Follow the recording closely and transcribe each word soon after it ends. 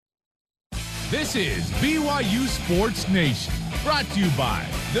This is BYU Sports Nation, brought to you by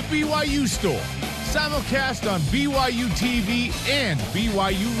the BYU Store, simulcast on BYU TV and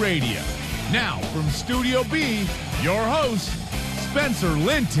BYU Radio. Now from Studio B, your hosts, Spencer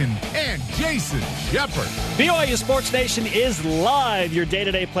Linton and Jason Shepard. BYU Sports Nation is live, your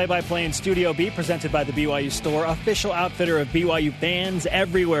day-to-day play-by-play in Studio B, presented by the BYU Store, official outfitter of BYU fans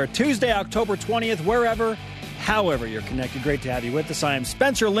everywhere. Tuesday, October 20th, wherever, however you're connected. Great to have you with us. I am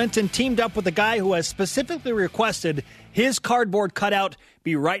Spencer Linton, teamed up with a guy who has specifically requested his cardboard cutout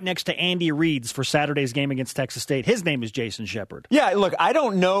be right next to Andy Reid's for Saturday's game against Texas State. His name is Jason Shepard. Yeah, look, I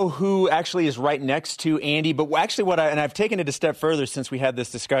don't know who actually is right next to Andy, but actually and I've taken it a step further since we had this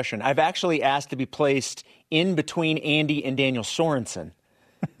discussion. I've actually asked to be placed in between Andy and Daniel Sorensen.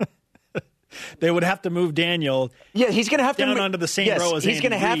 They would have to move Daniel. Yeah, he's going to have down onto the same row as Andy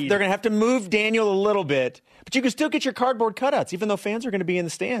Reid. They're going to have to move Daniel a little bit, but you can still get your cardboard cutouts, even though fans are going to be in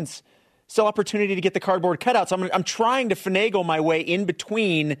the stands. Still opportunity to get the cardboard cutouts. I'm trying to finagle my way in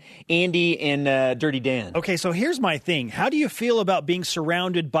between Andy and Dirty Dan. Okay, so here's my thing. How do you feel about being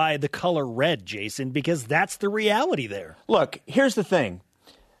surrounded by the color red, Jason? Because that's the reality there. Look, here's the thing.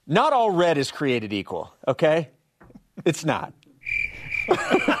 Not all red is created equal, okay? It's not.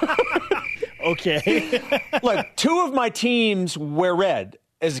 Okay. Look, two of my teams wear red.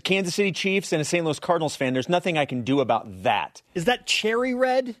 As a Kansas City Chiefs and a St. Louis Cardinals fan, there's nothing I can do about that. Is that cherry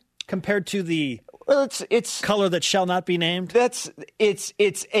red compared to the it's color that shall not be named? It's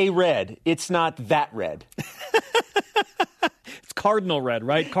a red. It's not that red. It's cardinal red,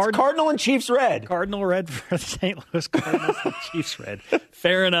 right? It's Cardinal and Chiefs red. Cardinal red for the St. Louis Cardinals and Chiefs red.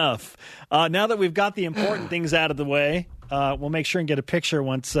 Fair enough. Now that we've got the important things out of the way, we'll make sure and get a picture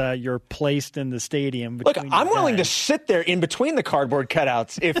once you're placed in the stadium. Look, I'm willing to sit there in between the cardboard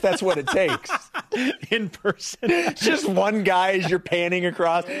cutouts if that's what it takes. In person. Just one guy as you're panning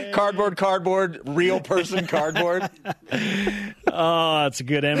across. Cardboard, real person cardboard. Oh, that's a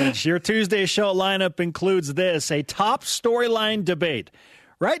good image. Your Tuesday show lineup includes this, a top storyline debate.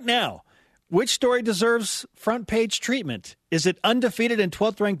 Right now, which story deserves front page treatment? Is it undefeated and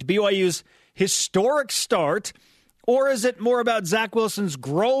 12th ranked BYU's historic start? Or is it more about Zach Wilson's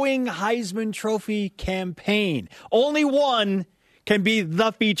growing Heisman Trophy campaign? Only one can be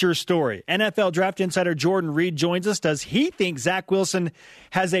the feature story. NFL draft insider Jordan Reid joins us. Does he think Zach Wilson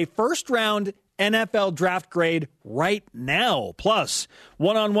has a first-round NFL draft grade right now? Plus,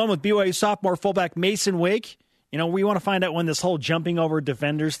 one-on-one with BYU sophomore fullback Masen Wake. You know, we want to find out when this whole jumping over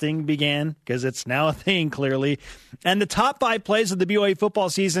defenders thing began, because it's now a thing, clearly. And the top 5 plays of the BYU football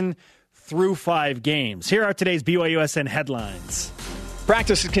season through 5 games. Here are today's BYUSN headlines.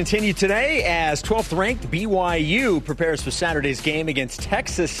 Practices continue today as 12th-ranked BYU prepares for Saturday's game against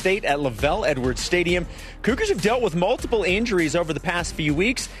Texas State at Lavelle Edwards Stadium. Cougars have dealt with multiple injuries over the past few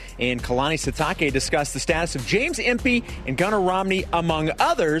weeks, and Kalani Sitake discussed the status of James Impey and Gunnar Romney, among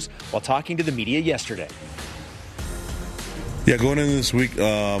others, while talking to the media yesterday. Yeah, going into this week,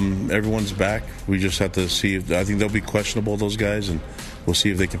 everyone's back. We just have to see I think they'll be questionable, those guys, and we'll see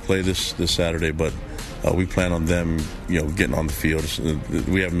if they can play this Saturday. But we plan on them, getting on the field.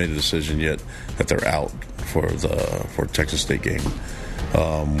 We haven't made a decision yet that they're out for Texas State game.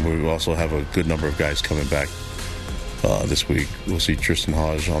 We also have a good number of guys coming back this week. We'll see Tristan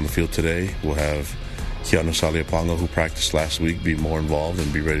Hodge on the field today. We'll have Keanu Saliaponga, who practiced last week, be more involved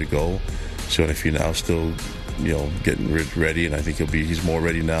and be ready to go. Sione Finau still getting ready, and I think he's more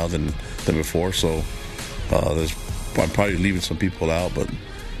ready now than before. So I'm probably leaving some people out, but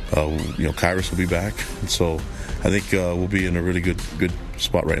Kairos will be back. And so I think we'll be in a really good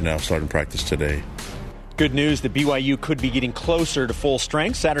spot right now, starting practice today. Good news that BYU could be getting closer to full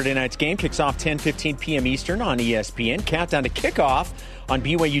strength. Saturday night's game kicks off 10:15 p.m. Eastern on ESPN. Countdown to kickoff on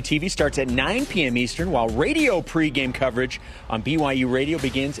BYU TV starts at 9 p.m. Eastern, while radio pregame coverage on BYU Radio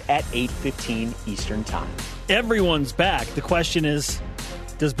begins at 8:15 Eastern Time. Everyone's back. The question is,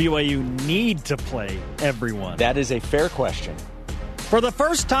 does BYU need to play everyone? That is a fair question. For the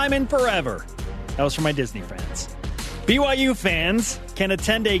first time in forever, that was for my Disney friends, BYU fans can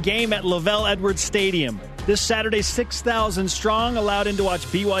attend a game at Lavelle Edwards Stadium. This Saturday, 6,000 strong allowed in to watch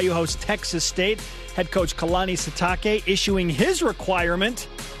BYU host Texas State. Head coach Kalani Sitake issuing his requirement.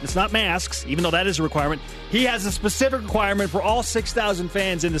 It's not masks, even though that is a requirement. He has a specific requirement for all 6,000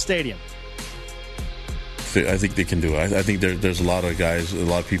 fans in the stadium. I think they can do it. I think there's a lot of guys, a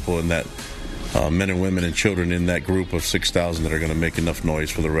lot of people in that, men and women and children in that group of 6,000 that are going to make enough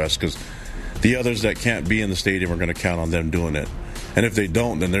noise for the rest, because the others that can't be in the stadium are going to count on them doing it. And if they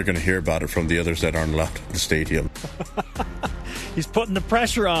don't, then they're going to hear about it from the others that aren't allowed in the stadium. He's putting the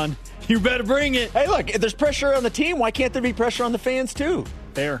pressure on. You better bring it. Hey, look, if there's pressure on the team, why can't there be pressure on the fans too?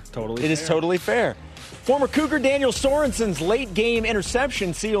 Fair. Totally It fair. is totally fair. Former Cougar Daniel Sorensen's late-game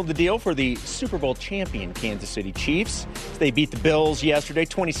interception sealed the deal for the Super Bowl champion Kansas City Chiefs. They beat the Bills yesterday,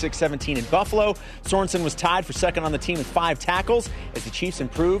 26-17 in Buffalo. Sorensen was tied for second on the team with 5 tackles as the Chiefs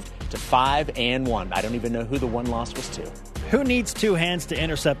improved to 5-1. I don't even know who the one loss was to. Who needs 2 hands to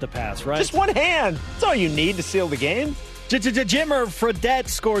intercept a pass, right? Just one hand. That's all you need to seal the game. Jimmer Fredette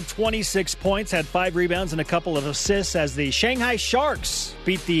scored 26 points, had 5 rebounds and a couple of assists as the Shanghai Sharks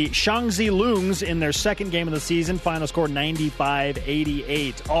beat the Shaanxi Loons in their second game of the season. Final score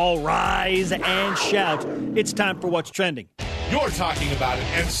 95-88. All rise and shout. It's time for What's Trending. You're talking about it,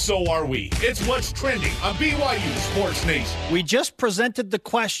 and so are we. It's What's Trending on BYU Sports Nation. We just presented the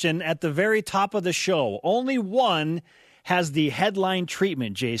question at the very top of the show. Only one has the headline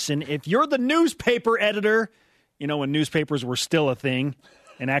treatment, Jason. If you're the newspaper editor, you know, when newspapers were still a thing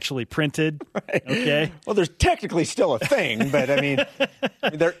and actually printed. Right. Okay. Well, there's technically still a thing, but I mean,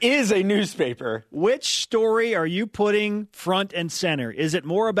 there is a newspaper. Which story are you putting front and center? Is it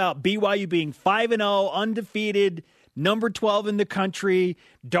more about BYU being 5-0, undefeated, number 12 in the country,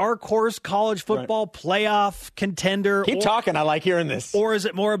 dark horse college football playoff contender? Keep talking. I like hearing this. Or is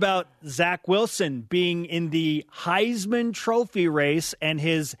it more about Zach Wilson being in the Heisman Trophy race and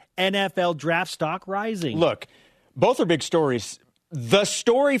his NFL draft stock rising? Look, both are big stories. The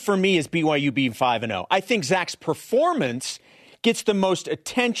story for me is BYU being 5-0. I think Zach's performance gets the most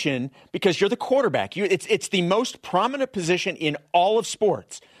attention because you're the quarterback. It's the most prominent position in all of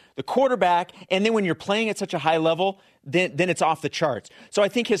sports. The quarterback, and then when you're playing at such a high level, then it's off the charts. So I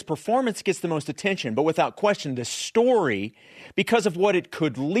think his performance gets the most attention, but without question, the story, because of what it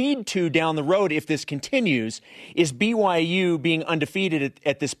could lead to down the road if this continues, is BYU being undefeated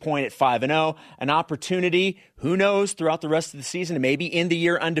at this point at 5-0, an opportunity, who knows, throughout the rest of the season to maybe end the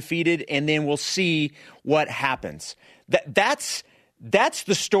year undefeated, and then we'll see what happens. That's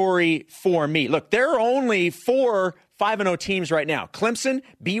the story for me. Look, there are only 4 5-0 teams right now: Clemson,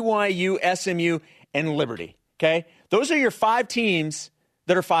 BYU, SMU, and Liberty. Okay? Those are your 5 teams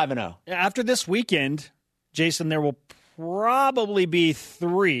that are 5-0. After this weekend, Jason, there will probably be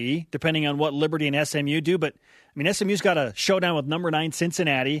 3, depending on what Liberty and SMU do. But, I mean, SMU's got a showdown with number 9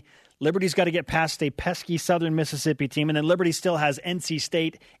 Cincinnati. Liberty's got to get past a pesky Southern Mississippi team. And then Liberty still has NC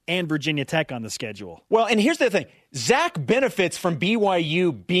State and Virginia Tech on the schedule. Well, and here's the thing. Zach benefits from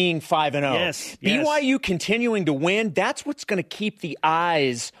BYU being 5-0. Yes. BYU continuing to win, that's what's going to keep the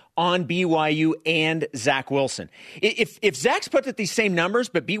eyes on BYU and Zach Wilson. If Zach's put at these same numbers,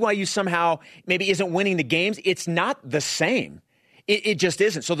 but BYU somehow maybe isn't winning the games, it's not the same. It just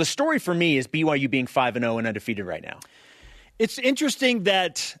isn't. So the story for me is BYU being 5-0 and undefeated right now. It's interesting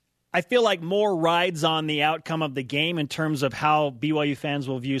that I feel like more rides on the outcome of the game in terms of how BYU fans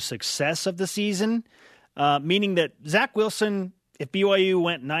will view success of the season, meaning that Zach Wilson, if BYU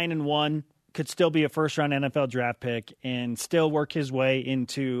went 9-1, could still be a first-round NFL draft pick and still work his way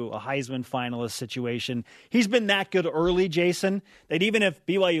into a Heisman finalist situation. He's been that good early, Jason, that even if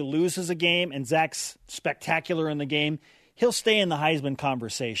BYU loses a game and Zach's spectacular in the game, he'll stay in the Heisman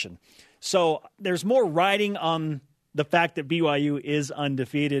conversation. So there's more riding on the fact that BYU is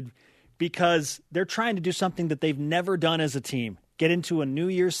undefeated because they're trying to do something that they've never done as a team. Get into a New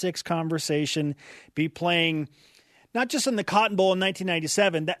Year's Six conversation, be playing not just in the Cotton Bowl in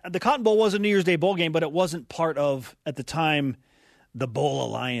 1997. The Cotton Bowl was a New Year's Day bowl game, but it wasn't part of, at the time, the Bowl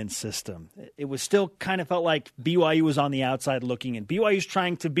Alliance system. It was still kind of felt like BYU was on the outside looking in. BYU's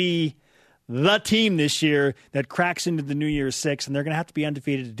trying to be the team this year that cracks into the New Year's Six, and they're going to have to be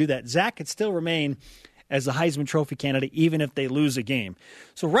undefeated to do that. Zach could still remain as the Heisman Trophy candidate, even if they lose a game.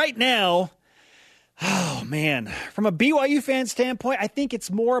 So right now, oh man, from a BYU fan standpoint, I think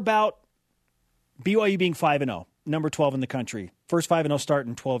it's more about BYU being 5-0, number 12 in the country. First 5-0 start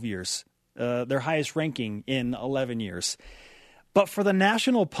in 12 years. Their highest ranking in 11 years. But for the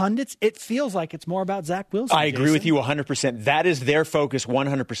national pundits, it feels like it's more about Zach Wilson. I agree with you 100%. That is their focus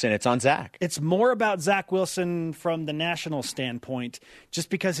 100%. It's on Zach. It's more about Zach Wilson from the national standpoint just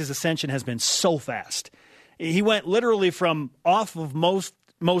because his ascension has been so fast. He went literally from off of most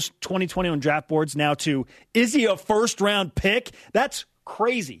 2021 draft boards now to, is he a first-round pick? That's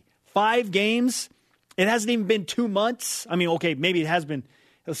crazy. 5 games. It hasn't even been 2 months. I mean, okay, maybe it has been.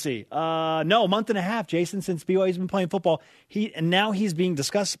 Let's see. No, a month and a half, Jason, since BYU's been playing football. And now he's being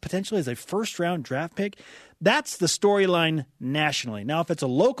discussed potentially as a first-round draft pick. That's the storyline nationally. Now, if it's a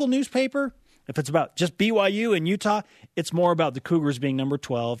local newspaper, if it's about just BYU and Utah, it's more about the Cougars being number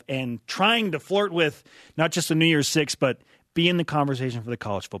 12 and trying to flirt with not just the New Year's Six, but be in the conversation for the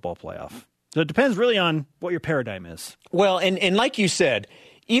college football playoff. So it depends really on what your paradigm is. Well, and like you said,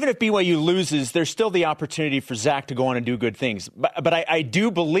 even if BYU loses, there's still the opportunity for Zach to go on and do good things. But I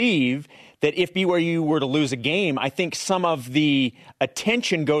do believe that if BYU were to lose a game, I think some of the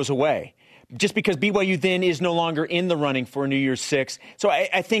attention goes away. Just because BYU then is no longer in the running for New Year's Six. So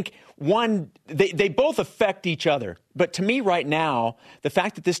I think, they both affect each other. But to me right now, the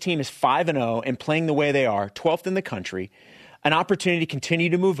fact that this team is 5-0 and playing the way they are, 12th in the country, an opportunity to continue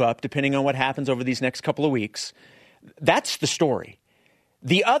to move up depending on what happens over these next couple of weeks, that's the story.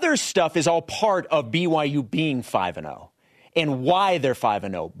 The other stuff is all part of BYU being 5-0. And why they're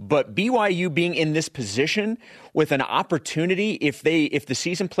 5-0. But BYU being in this position with an opportunity, if the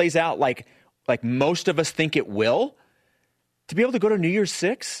season plays out like most of us think it will, to be able to go to New Year's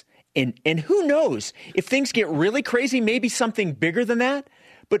Six, and who knows, if things get really crazy, maybe something bigger than that.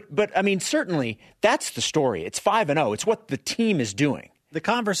 But I mean, certainly that's the story. It's 5-0. It's what the team is doing. The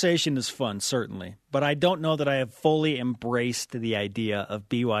conversation is fun, certainly, but I don't know that I have fully embraced the idea of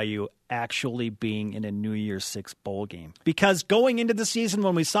BYU actually being in a New Year's Six bowl game. Because going into the season,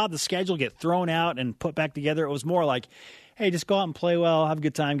 when we saw the schedule get thrown out and put back together, it was more like, hey, just go out and play well, have a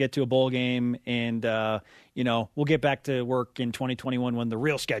good time, get to a bowl game, and we'll get back to work in 2021 when the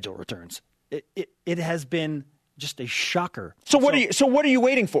real schedule returns. It has been just a shocker. So what are you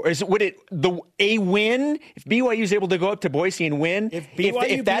waiting for? A win? If BYU is able to go up to Boise and win,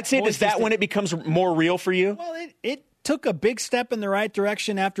 if that's it, is that when it becomes more real for you? Well, it took a big step in the right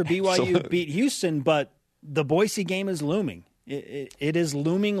direction after BYU beat Houston, but the Boise game is looming. It is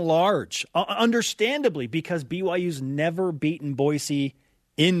looming large, understandably, because BYU's never beaten Boise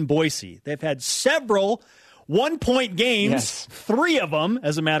in Boise. They've had several one-point games, yes. 3 of them,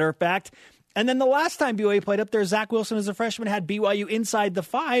 as a matter of fact. And then the last time BYU played up there, Zach Wilson as a freshman had BYU inside the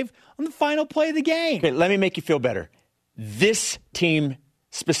 5 on the final play of the game. Okay, let me make you feel better. This team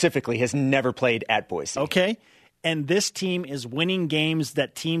specifically has never played at Boise. Okay. And this team is winning games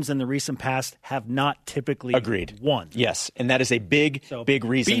that teams in the recent past have not typically won. Yes, and that is a big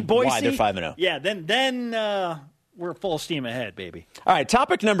reason Boise, why they're 5-0. Yeah, then we're full steam ahead, baby. All right,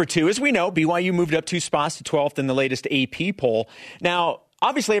 topic number 2. As we know, BYU moved up 2 spots to 12th in the latest AP poll. Now,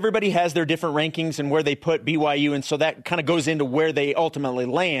 obviously, everybody has their different rankings and where they put BYU, and so that kind of goes into where they ultimately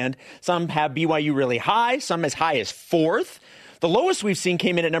land. Some have BYU really high, some as high as 4th. The lowest we've seen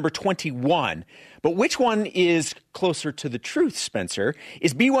came in at number 21. But which one is closer to the truth, Spencer?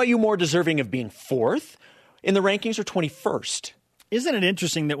 Is BYU more deserving of being 4th in the rankings or 21st? Isn't it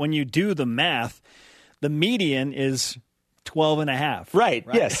interesting that when you do the math, the median is 12.5? Right.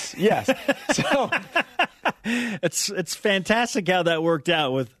 Yes. So it's fantastic how that worked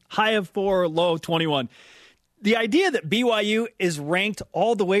out with high of 4, low of 21. The idea that BYU is ranked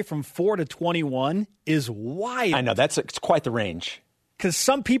all the way from 4 to 21 is wild. I know, it's quite the range. Because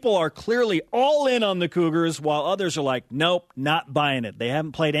some people are clearly all in on the Cougars, while others are like, nope, not buying it. They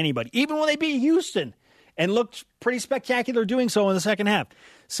haven't played anybody, even when they beat Houston and looked pretty spectacular doing so in the second half.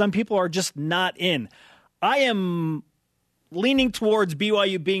 Some people are just not in. I am leaning towards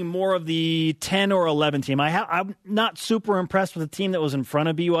BYU being more of the 10 or 11 team. I'm not super impressed with the team that was in front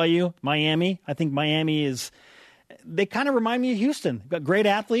of BYU, Miami. I think Miami they kind of remind me of Houston. They've got great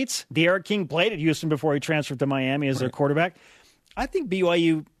athletes. De'Aaron King played at Houston before he transferred to Miami as their quarterback. I think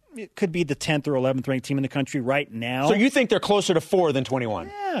BYU could be the 10th or 11th ranked team in the country right now. So you think they're closer to 4 than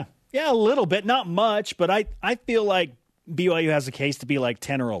 21? Yeah, a little bit. Not much, but I feel like BYU has a case to be like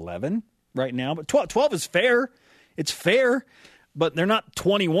 10 or 11 right now. But 12 is fair. It's fair, but they're not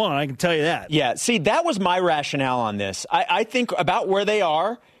 21, I can tell you that. Yeah, see, that was my rationale on this. I think about where they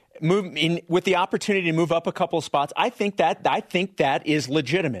are, with the opportunity to move up a couple of spots, I think that is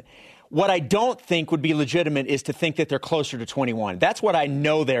legitimate. What I don't think would be legitimate is to think that they're closer to 21. That's what I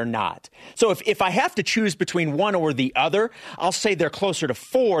know they're not. So if I have to choose between one or the other, I'll say they're closer to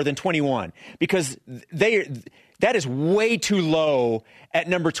 4 than 21 because that is way too low at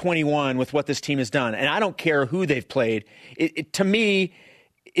number 21 with what this team has done. And I don't care who they've played. To me,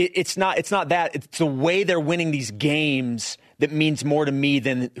 it's not that. It's the way they're winning these games that means more to me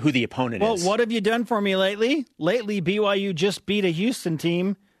than who the opponent is. Well, what have you done for me lately? Lately, BYU just beat a Houston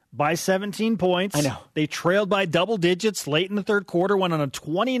team by 17 points. I know. They trailed by double digits late in the third quarter, went on a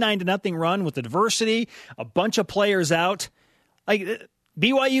 29-0 run with adversity, a bunch of players out.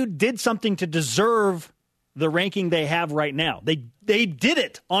 BYU did something to deserve the ranking they have right now. They did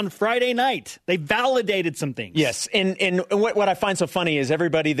it on Friday night. They validated some things. Yes, and what I find so funny is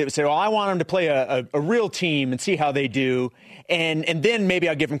everybody that would say, well, I want them to play a real team and see how they do, and then maybe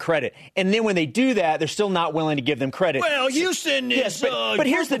I'll give them credit. And then when they do that, they're still not willing to give them credit. Well, Houston is but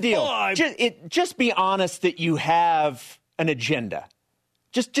here's the deal. Just be honest that you have an agenda.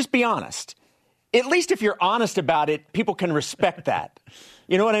 Just be honest. at least if you're honest about it, people can respect that.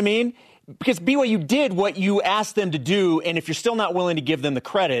 You know what I mean? Because BYU did what you asked them to do, and if you're still not willing to give them the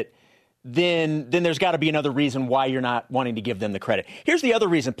credit, then there's got to be another reason why you're not wanting to give them the credit. Here's the other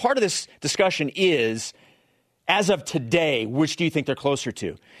reason. Part of this discussion is, as of today, which do you think they're closer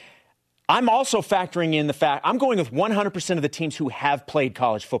to? I'm also factoring in the fact I'm going with 100% of the teams who have played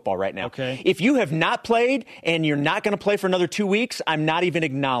college football right now. Okay. If you have not played and you're not going to play for another 2 weeks, I'm not even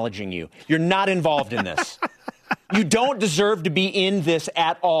acknowledging you. You're not involved in this. You don't deserve to be in this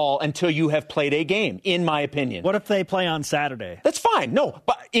at all until you have played a game, in my opinion. What if they play on Saturday? That's fine. No,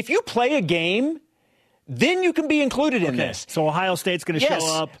 but if you play a game, then you can be included in this. So Ohio State's going to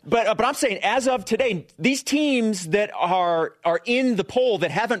show up. But I'm saying as of today, these teams that are in the poll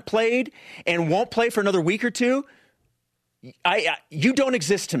that haven't played and won't play for another week or two, you don't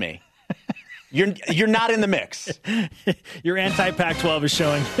exist to me. You're not in the mix. Your anti-Pac-12 is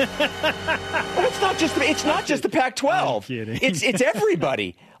showing. Well, it's not just the Pac-12. I'm kidding. It's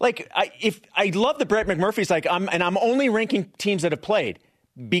everybody. Like I love that Brett McMurphy's like I'm only ranking teams that have played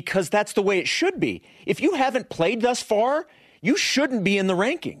because that's the way it should be. If you haven't played thus far, you shouldn't be in the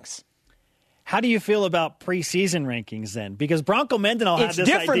rankings. How do you feel about preseason rankings then? Because Bronco Mendenhall had this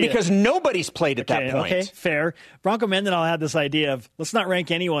idea. It's different because nobody's played at that point. Okay, fair. Bronco Mendenhall had this idea of let's not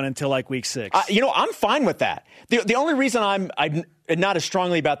rank anyone until like week 6. I'm fine with that. The only reason I'm not as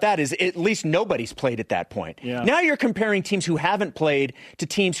strongly about that is at least nobody's played at that point. Yeah. Now you're comparing teams who haven't played to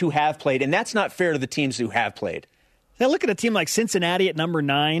teams who have played, and that's not fair to the teams who have played. I look at a team like Cincinnati at number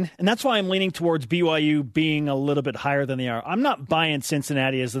 9, and that's why I'm leaning towards BYU being a little bit higher than they are. I'm not buying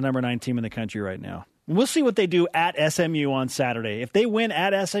Cincinnati as the number 9 team in the country right now. We'll see what they do at SMU on Saturday. If they win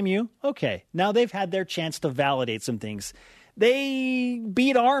at SMU, okay. Now they've had their chance to validate some things. They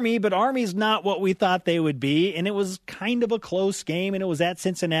beat Army, but Army's not what we thought they would be, and it was kind of a close game, and it was at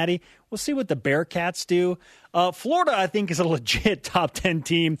Cincinnati. We'll see what the Bearcats do. Florida, I think, is a legit top 10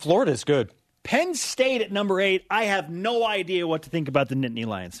 team. Florida's good. Penn State at number 8, I have no idea what to think about the Nittany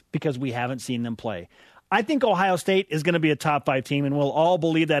Lions because we haven't seen them play. I think Ohio State is going to be a top 5 team, and we'll all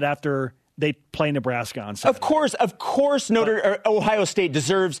believe that after they play Nebraska on Saturday. Of course, Ohio State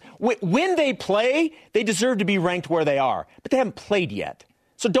deserves, when they play, they deserve to be ranked where they are, but they haven't played yet.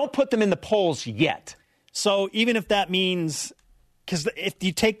 So don't put them in the polls yet. So even if that means, because if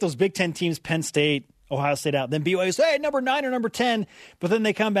you take those Big Ten teams, Penn State, Ohio State out, then BYU say, hey, number 9 or number 10, but then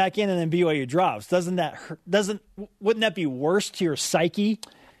they come back in and then BYU drops. Wouldn't that be worse to your psyche?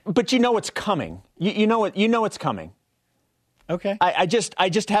 But you know it's coming. You know it's coming. Okay. I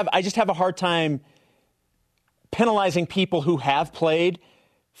just have a hard time penalizing people who have played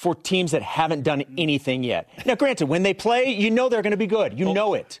for teams that haven't done anything yet. Now, granted, when they play, you know they're going to be good. You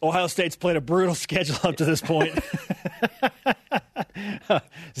know it. Ohio State's played a brutal schedule up to this point.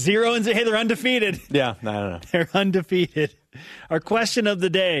 0-0. Hey, they're undefeated. Yeah, I don't know. They're undefeated. Our question of the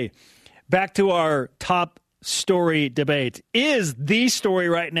day, back to our top story debate. Is the story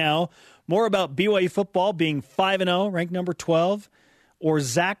right now more about BYU football being 5-0, ranked number 12, or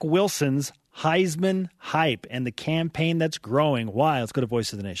Zach Wilson's Heisman hype and the campaign that's growing? Why? Let's go to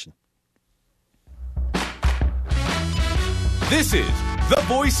Voice of the Nation. This is the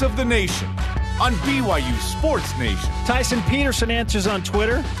Voice of the Nation on BYU Sports Nation. Tyson Peterson answers on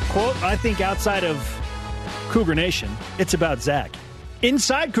Twitter, quote, I think outside of Cougar Nation, it's about Zach.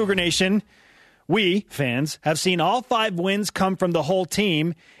 Inside Cougar Nation, we, fans, have seen all 5 wins come from the whole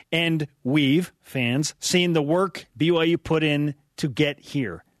team, and we've, fans, seen the work BYU put in to get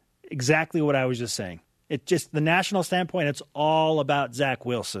here. Exactly what I was just saying. It just, the national standpoint, it's all about Zach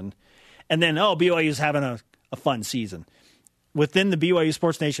Wilson. And then, BYU's having a fun season. Within the BYU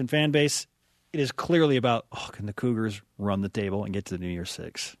Sports Nation fan base, it is clearly about, can the Cougars run the table and get to the New Year's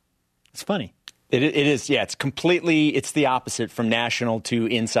 6? It's funny. It is, yeah. It's the opposite from national to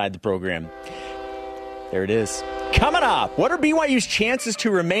inside the program. There it is. Coming up, what are BYU's chances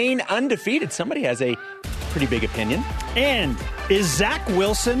to remain undefeated? Somebody has a pretty big opinion. And is Zach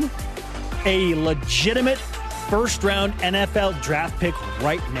Wilson a legitimate first-round NFL draft pick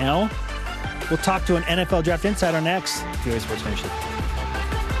right now? We'll talk to an NFL draft insider next. BYU Sports Nation.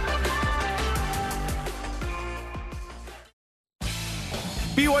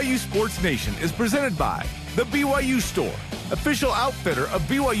 BYU Sports Nation is presented by The BYU Store, official outfitter of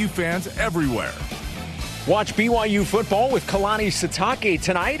BYU fans everywhere. Watch BYU football with Kalani Sitake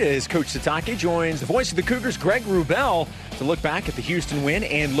tonight as Coach Sitake joins the voice of the Cougars, Greg Wrubell, to look back at the Houston win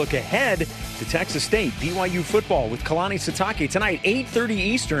and look ahead to Texas State. BYU football with Kalani Sitake tonight, 8:30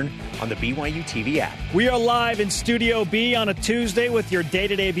 Eastern on the BYU TV app. We are live in Studio B on a Tuesday with your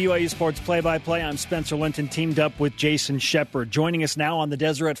day-to-day BYU sports play-by-play. I'm Spencer Linton, teamed up with Jason Shepard. Joining us now on the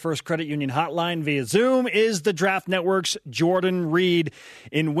Deseret First Credit Union hotline via Zoom is the Draft Network's Jordan Reid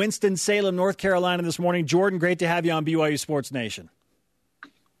in Winston-Salem, North Carolina this morning. Jordan, great to have you on BYU Sports Nation.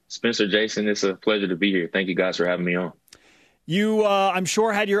 Spencer, Jason, it's a pleasure to be here. Thank you guys for having me on. You, I'm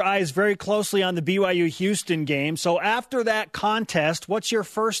sure, had your eyes very closely on the BYU-Houston game. So after that contest, what's your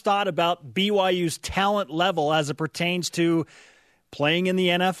first thought about BYU's talent level as it pertains to playing in the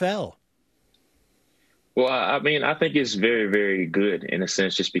NFL? Well, I mean, I think it's very, very good in a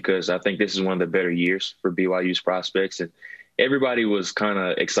sense, just because I think this is one of the better years for BYU's prospects. And everybody was kind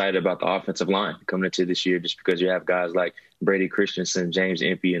of excited about the offensive line coming into this year, just because you have guys like Brady Christensen, James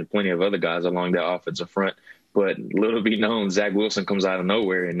Impey, and plenty of other guys along that offensive front. But little be known, Zach Wilson comes out of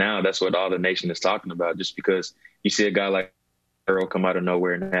nowhere, and now that's what all the nation is talking about, just because you see a guy like Earl come out of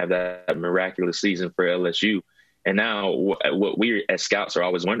nowhere and have that miraculous season for LSU. And now what we as scouts are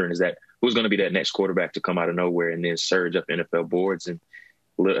always wondering is that who's going to be that next quarterback to come out of nowhere and then surge up NFL boards. And,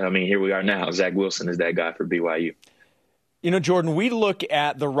 I mean, here we are now. Zach Wilson is that guy for BYU. You know, Jordan, we look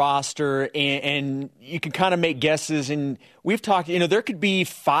at the roster and you can kind of make guesses. And we've talked, there could be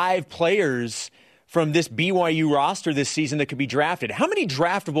 5 players from this BYU roster this season that could be drafted. How many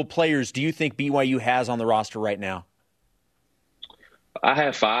draftable players do you think BYU has on the roster right now? I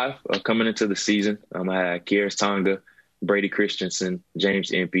have 5 coming into the season. I had Kieris Tonga, Brady Christensen,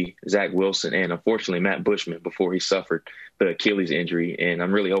 James Impey, Zach Wilson, and unfortunately Matt Bushman before he suffered the Achilles injury. And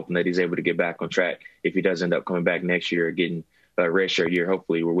I'm really hoping that he's able to get back on track if he does end up coming back next year or getting a redshirt year.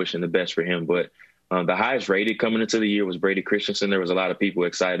 Hopefully, we're wishing the best for him. But the highest rated coming into the year was Brady Christensen. There was a lot of people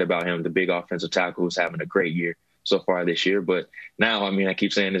excited about him, the big offensive tackle who's having a great year so far this year. But now, I mean, I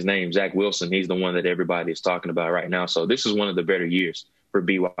keep saying his name, Zach Wilson. He's the one that everybody is talking about right now. So this is one of the better years for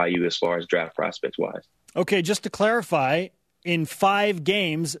BYU as far as draft prospects wise. Okay, just to clarify, in 5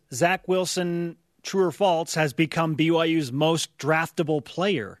 games, Zach Wilson, true or false, has become BYU's most draftable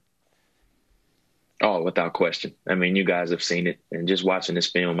player. Oh, without question. I mean, you guys have seen it. And just watching this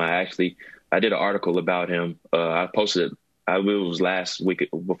film, I did an article about him. I posted it. It was last week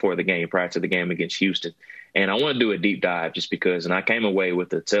before the game, prior to the game against Houston. And I want to do a deep dive just because, and I came away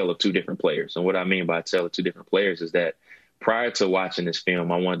with a tale of 2 different players. And what I mean by a tale of 2 different players is that prior to watching this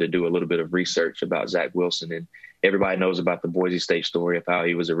film, I wanted to do a little bit of research about Zach Wilson. And everybody knows about the Boise State story of how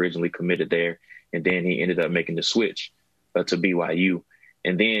he was originally committed there. And then he ended up making the switch to BYU.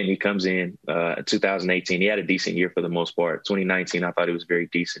 And then he comes in 2018. He had a decent year for the most part. 2019, I thought he was very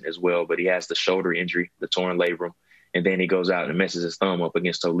decent as well. But he has the shoulder injury, the torn labrum. And then he goes out and messes his thumb up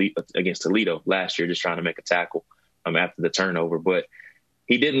against Toledo last year, just trying to make a tackle after the turnover. But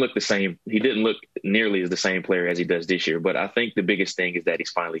he didn't look the same. He didn't look nearly as the same player as he does this year. But I think the biggest thing is that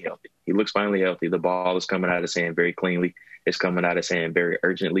he's finally healthy. He looks finally healthy. The ball is coming out of his hand very cleanly. It's coming out of his hand very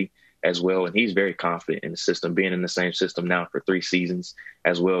urgently as well. And he's very confident in the system, being in the same system now for 3 seasons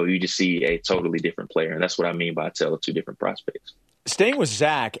as well. You just see a totally different player. And that's what I mean by a tale of 2 different prospects. Staying with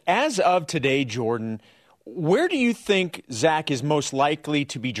Zach, as of today, Jordan, where do you think Zach is most likely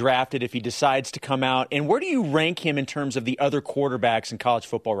to be drafted if he decides to come out? And where do you rank him in terms of the other quarterbacks in college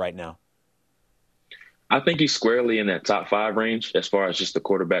football right now? I think he's squarely in that top 5 range as far as just the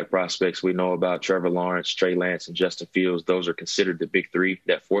quarterback prospects we know about. Trevor Lawrence, Trey Lance, and Justin Fields. Those are considered the big 3.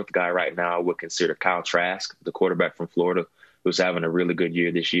 That 4th guy right now I would consider Kyle Trask, the quarterback from Florida, who's having a really good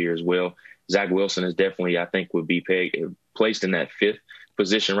year this year as well. Zach Wilson is definitely, I think, would be placed in that 5th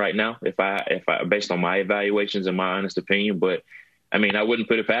position right now, if I based on my evaluations and my honest opinion. But I mean, I wouldn't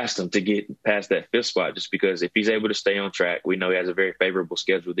put it past him to get past that 5th spot, just because if he's able to stay on track, we know he has a very favorable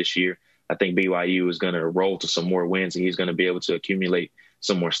schedule this year. I think BYU is going to roll to some more wins, and he's going to be able to accumulate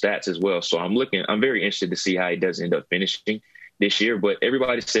some more stats as well. So I'm very interested to see how he does end up finishing this year. But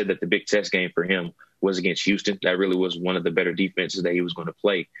everybody said that the big test game for him was against Houston. That really was one of the better defenses that he was going to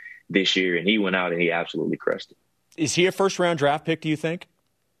play this year, and he went out and he absolutely crushed it. Is he a first-round draft pick, do you think?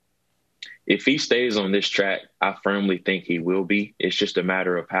 If he stays on this track, I firmly think he will be. It's just a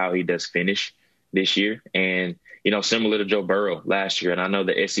matter of how he does finish this year. And, similar to Joe Burrow last year, and I know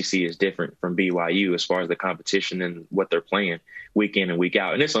the SEC is different from BYU as far as the competition and what they're playing week in and week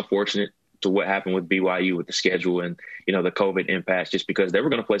out. And it's unfortunate to what happened with BYU with the schedule and, the COVID impacts, just because they were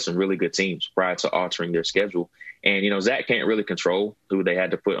going to play some really good teams prior to altering their schedule. And, Zach can't really control who they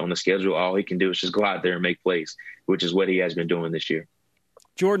had to put on the schedule. All he can do is just go out there and make plays, which is what he has been doing this year.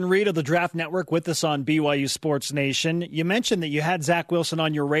 Jordan Reid of the Draft Network with us on BYU Sports Nation. You mentioned that you had Zach Wilson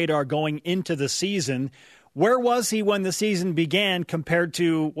on your radar going into the season. Where was he when the season began compared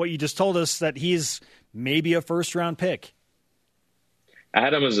to what you just told us that he's maybe a first-round pick? I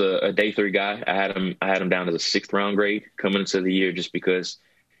had him as a day 3 guy. I had him down as a 6th-round grade coming into the year just because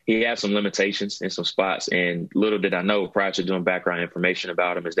he had some limitations in some spots. And little did I know prior to doing background information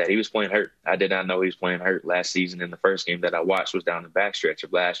about him is that he was playing hurt. I did not know he was playing hurt last season. And the first game that I watched was down the backstretch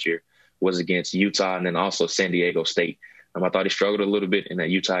of last year, was against Utah and then also San Diego State. I thought he struggled a little bit in that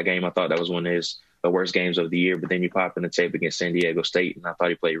Utah game. I thought that was one of his worst games of the year. But then you pop in the tape against San Diego State, and I thought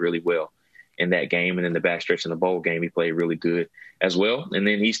he played really well in that game. And then the backstretch in the bowl game, he played really good as well. And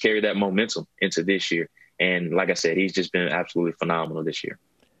then he's carried that momentum into this year. And like I said, he's just been absolutely phenomenal this year.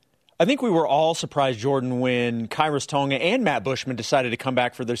 I think we were all surprised, Jordan, when Kyrus Tonga and Matt Bushman decided to come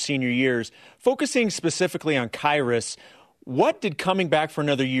back for their senior years. Focusing specifically on Kyrus, what did coming back for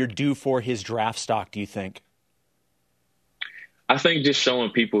another year do for his draft stock, do you think? I think just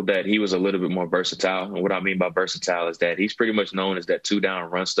showing people that he was a little bit more versatile. And what I mean by versatile is that he's pretty much known as that 2-down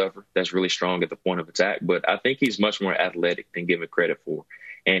run stuffer that's really strong at the point of attack. But I think he's much more athletic than given credit for.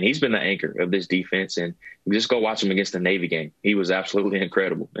 And he's been the anchor of this defense. And just go watch him against the Navy game. He was absolutely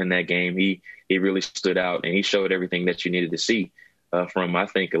incredible in that game. He really stood out, and he showed everything that you needed to see from, I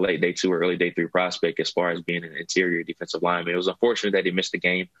think, a late day 2 or early day 3 prospect as far as being an interior defensive lineman. It was unfortunate that he missed the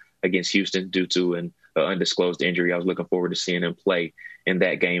game against Houston due to an undisclosed injury. I was looking forward to seeing him play in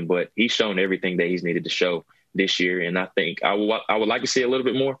that game, but he's shown everything that he's needed to show this year. And I think I would like to see a little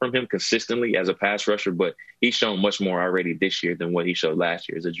bit more from him consistently as a pass rusher, but he's shown much more already this year than what he showed last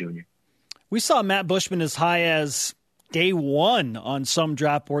year as a junior. We saw Matt Bushman as high as day 1 on some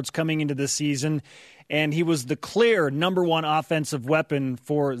draft boards coming into this season, and he was the clear number 1 offensive weapon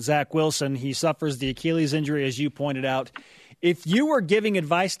for Zach Wilson. He suffers the Achilles injury, as you pointed out. If you were giving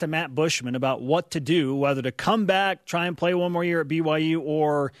advice to Matt Bushman about what to do, whether to come back, try and play one more year at BYU,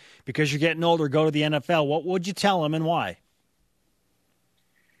 or because you're getting older, go to the NFL, what would you tell him and why?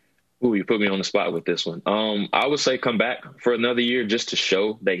 Ooh, you put me on the spot with this one. I would say come back for another year just to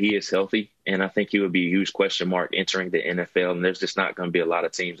show that he is healthy. And I think he would be a huge question mark entering the NFL. And there's just not going to be a lot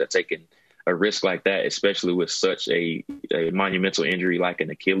of teams that taking a risk like that, especially with such a monumental injury like an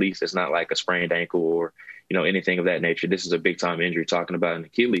Achilles. It's not like a sprained ankle or, anything of that nature. This is a big-time injury, talking about an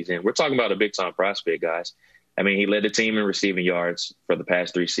Achilles. And we're talking about a big-time prospect, guys. I mean, he led the team in receiving yards for the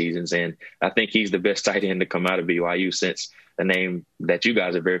past 3 seasons, and I think he's the best tight end to come out of BYU since a name that you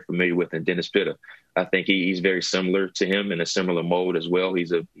guys are very familiar with in Dennis Pitta. I think he's very similar to him in a similar mold as well.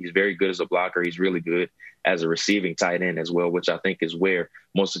 He's very good as a blocker. He's really good as a receiving tight end as well, which I think is where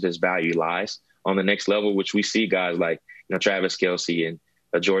most of his value lies on the next level, which we see guys like Travis Kelce and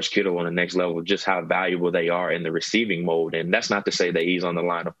George Kittle on the next level, just how valuable they are in the receiving mode. And that's not to say that he's on the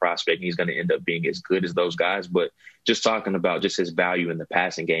line of prospect. He's going to end up being as good as those guys, but just talking about just his value in the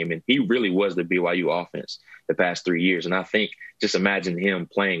passing game. And he really was the BYU offense the past 3 years. And I think just imagine him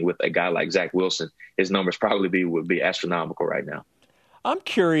playing with a guy like Zach Wilson, his numbers probably would be astronomical right now. I'm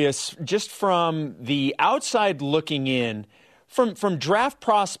curious, just from the outside looking in, from draft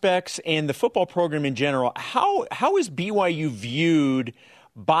prospects and the football program in general, how is BYU viewed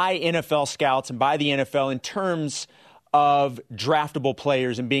by NFL scouts and by the NFL in terms of draftable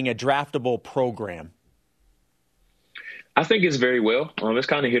players and being a draftable program? I think it's very well. It's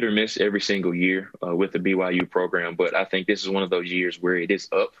kind of hit or miss every single year with the BYU program, but I think this is one of those years where it is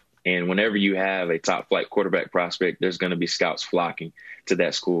up. And whenever you have a top flight quarterback prospect, there's going to be scouts flocking to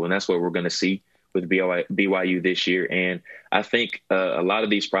that school. And that's what we're going to see with BYU this year. And I think a lot of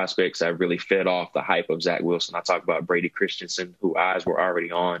these prospects have really fed off the hype of Zach Wilson. I talk about Brady Christensen, who eyes were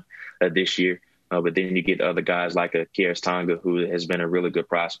already on this year. But then you get other guys like a Kyrus Tonga, who has been a really good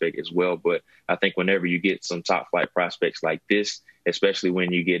prospect as well. But I think whenever you get some top flight prospects like this, especially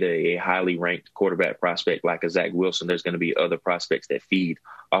when you get a highly ranked quarterback prospect like a Zach Wilson, there's going to be other prospects that feed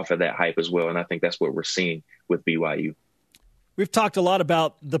off of that hype as well. And I think that's what we're seeing with BYU. We've talked a lot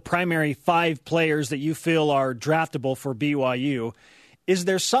about the primary 5 players that you feel are draftable for BYU. Is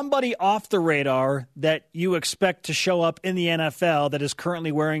there somebody off the radar that you expect to show up in the NFL that is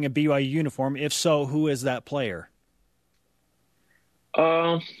currently wearing a BYU uniform? If so, who is that player?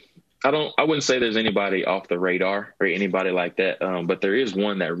 I wouldn't say there's anybody off the radar or anybody like that. But there is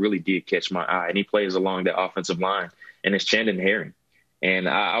one that really did catch my eye, and he plays along the offensive line, and it's Chandon Herring. And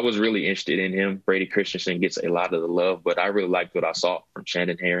I was really interested in him. Brady Christensen gets a lot of the love, but I really liked what I saw from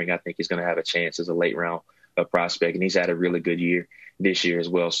Chandon Herring. I think he's going to have a chance as a late round prospect, and he's had a really good year this year as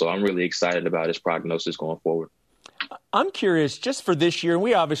well. So I'm really excited about his prognosis going forward. I'm curious, just for this year,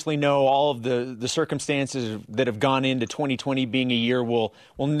 we obviously know all of the circumstances that have gone into 2020 being a year we'll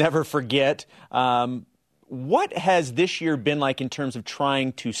never forget. What has this year been like in terms of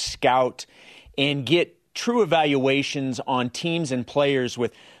trying to scout and get true evaluations on teams and players,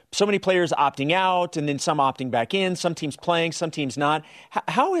 with so many players opting out and then some opting back in, some teams playing, some teams not?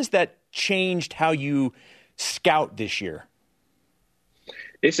 How has that changed how you scout this year?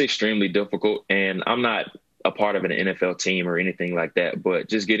 It's extremely difficult, and I'm not a part of an NFL team or anything like that, but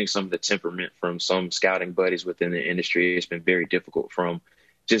just getting some of the temperament from some scouting buddies within the industry, it's been very difficult, from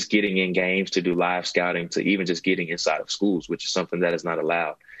just getting in games to do live scouting to even just getting inside of schools, which is something that is not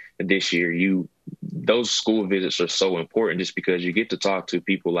allowed. And this year, those school visits are so important just because you get to talk to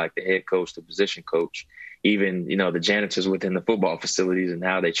people like the head coach, the position coach, even, the janitors within the football facilities and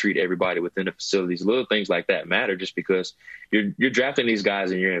how they treat everybody within the facilities. Little things like that matter just because you're drafting these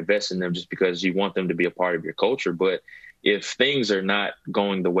guys and you're investing in them just because you want them to be a part of your culture. But if things are not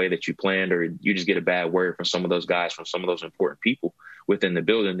going the way that you planned, or you just get a bad word from some of those guys, from some of those important people within the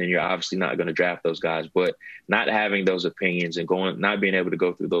building, then you're obviously not going to draft those guys. But not having those opinions and not being able to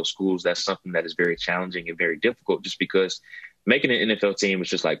go through those schools, that's something that is very challenging and very difficult, just because making an NFL team is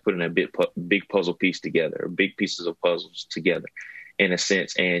just like putting a big puzzle piece together, or big pieces of puzzles together in a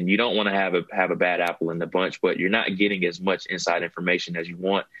sense. And you don't want to have a bad apple in the bunch, but you're not getting as much inside information as you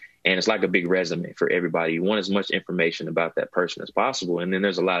want. And it's like a big resume for everybody. You want as much information about that person as possible. And then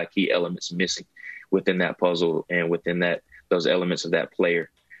there's a lot of key elements missing within that puzzle and within those elements of that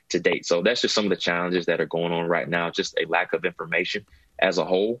player to date. So that's just some of the challenges that are going on right now, just a lack of information as a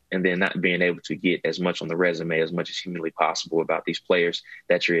whole, and then not being able to get as much on the resume as much as humanly possible about these players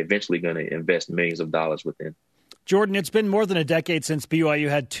that you're eventually going to invest millions of dollars within. Jordan, it's been more than a decade since BYU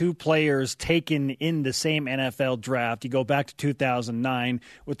had two players taken in the same NFL draft. You go back to 2009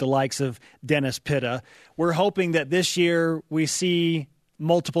 with the likes of Dennis Pitta. We're hoping that this year we see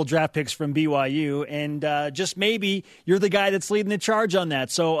multiple draft picks from BYU, and just maybe you're the guy that's leading the charge on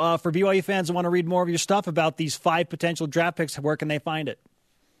that. So for BYU fans who want to read more of your stuff about these 5 potential draft picks, where can they find it?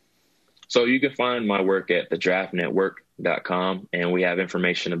 So you can find my work at thedraftnetwork.com, and we have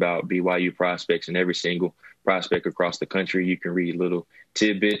information about BYU prospects and every single prospect across the country. You can read little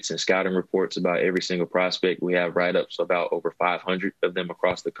tidbits and scouting reports about every single prospect. We have write-ups about over 500 of them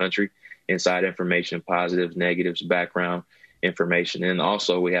across the country, inside information, positives, negatives, background information. And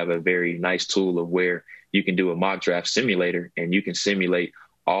also we have a very nice tool of where you can do a mock draft simulator, and you can simulate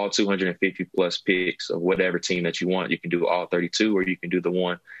all 250 plus picks of whatever team that you want. You can do all 32, or you can do the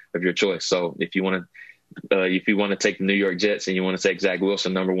one of your choice. So if you want to take the New York Jets and you want to take Zach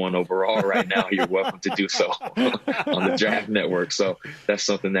Wilson #1 overall right now, you're welcome to do so on the Draft Network. So that's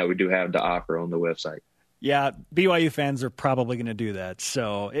something that we do have to offer on the website. Yeah, BYU fans are probably going to do that.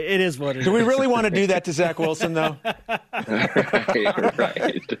 So it is what it is. Do we really want to do that to Zach Wilson, though?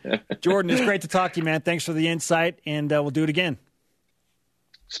 Right. Jordan, it's great to talk to you, man. Thanks for the insight, and we'll do it again.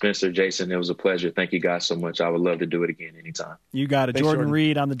 Spencer, Jason, it was a pleasure. Thank you guys so much. I would love to do it again anytime. You got it. Thanks, Jordan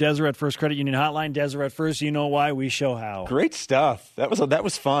Reid on the Deseret First Credit Union Hotline. Deseret First, you know why, we show how. Great stuff. That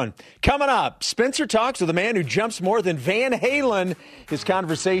was fun. Coming up, Spencer talks with a man who jumps more than Van Halen. His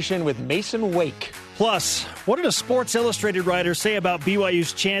conversation with Masen Wake. Plus, what did a Sports Illustrated writer say about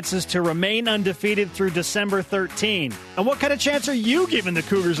BYU's chances to remain undefeated through December 13? And what kind of chance are you giving the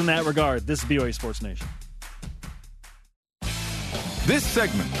Cougars in that regard? This is BYU Sports Nation. This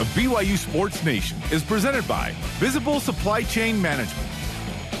segment of BYU Sports Nation is presented by Visible Supply Chain Management.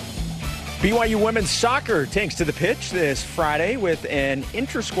 BYU women's soccer takes to the pitch this Friday with an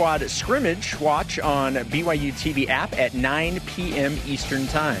inter-squad scrimmage. Watch on BYU TV app at 9 p.m. Eastern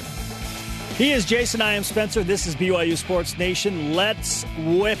Time. He is Jason. I am Spencer. This is BYU Sports Nation. Let's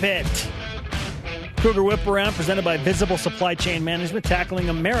whip it. Cougar Whip Around presented by Visible Supply Chain Management, tackling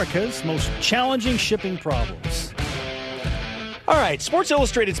America's most challenging shipping problems. All right, Sports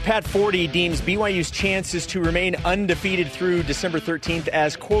Illustrated's Pat Forty deems BYU's chances to remain undefeated through December 13th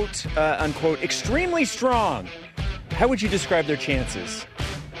as, quote, unquote, extremely strong. How would you describe their chances?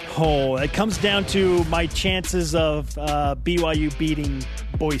 Oh, it comes down to my chances of BYU beating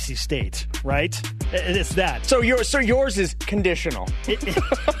Boise State, right? It's that. So yours is conditional.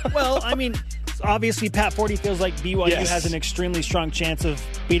 Well, I mean, obviously Pat Forty feels like BYU has an extremely strong chance of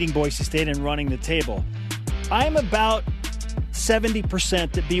beating Boise State and running the table. I'm about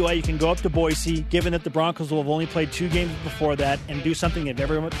 70% that BYU can go up to Boise, given that the Broncos will have only played 2 games before that, and do something they've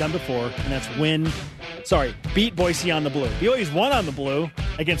never done before, and that's beat Boise on the blue. BYU's won on the blue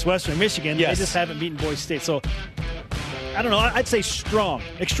against Western Michigan. Yes. They just haven't beaten Boise State. So, I don't know. I'd say strong.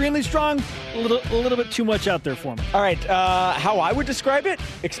 Extremely strong, a little bit too much out there for me. All right. How I would describe it?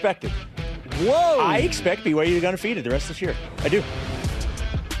 Expected. Whoa! I expect BYU to go undefeated the rest of this year. I do.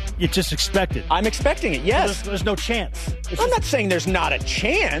 You just expect it. I'm expecting it, yes. There's no chance. I'm not saying there's not a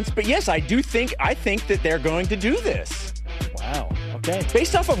chance, but yes, I think that they're going to do this. Wow. Okay.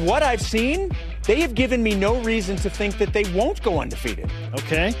 Based off of what I've seen, they have given me no reason to think that they won't go undefeated.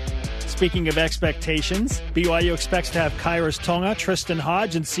 Okay. Speaking of expectations, BYU expects to have Kairos Tonga, Tristan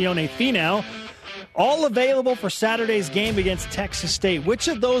Hodge, and Sione Finau all available for Saturday's game against Texas State. Which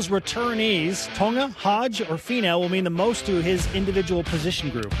of those returnees, Tonga, Hodge, or Finau, will mean the most to his individual position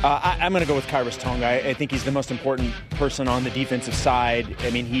group? I'm going to go with Kairos Tonga. I think he's the most important person on the defensive side. I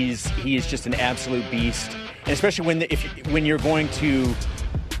mean, he is just an absolute beast, and especially when you're going to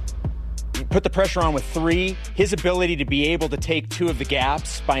put the pressure on with 3, his ability to be able to take 2 of the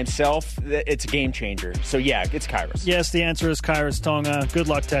gaps by himself, it's a game changer. So, yeah, it's Kairos. Yes, the answer is Kairos Tonga. Good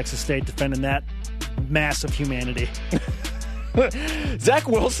luck, Texas State, defending that mass of humanity. Zach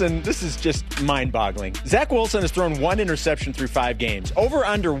Wilson, this is just mind-boggling. Zach Wilson has thrown 1 interception through 5 games. Over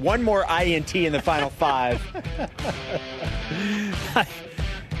under 1 more INT in the final 5.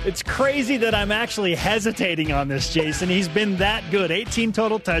 It's crazy that I'm actually hesitating on this, Jason. He's been that good. 18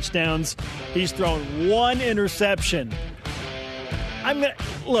 total touchdowns. He's thrown 1 interception.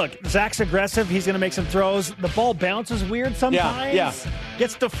 Look, Zach's aggressive. He's going to make some throws. The ball bounces weird sometimes. Yeah.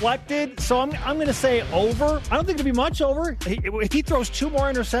 Gets deflected. So I'm going to say over. I don't think it'll be much over. If he throws 2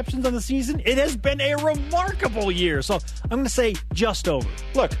 more interceptions on the season, it has been a remarkable year. So I'm going to say just over.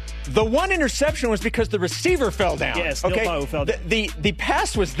 Look, the 1 interception was because the receiver fell down. Yes, okay. Fell down. The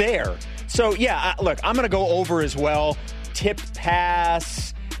pass was there. So, yeah, look, I'm going to go over as well. Tipped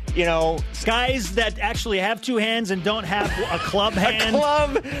pass. You know, guys that actually have 2 hands and don't have a club hand. A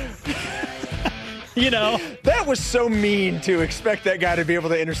club. You know. That was so mean to expect that guy to be able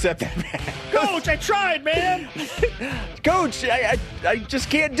to intercept that pass. Coach, I tried, man. Coach, I just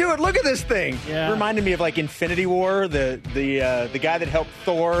can't do it. Look at this thing. Yeah. It reminded me of like Infinity War, the guy that helped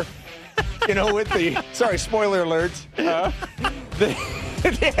Thor, you know, with the sorry, spoiler alert. They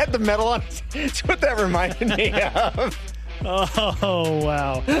had the medal on. That's what that reminded me of. Oh,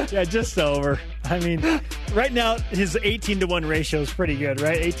 wow. Yeah, just over. I mean, right now, his 18-1 ratio is pretty good,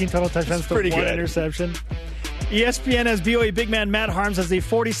 right? 18 total touchdowns to 1 interception. ESPN has BYU big man Matt Harms as the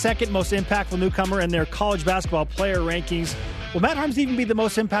 42nd most impactful newcomer in their college basketball player rankings. Will Matt Harms even be the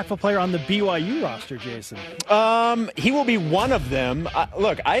most impactful player on the BYU roster, Jason? He will be one of them.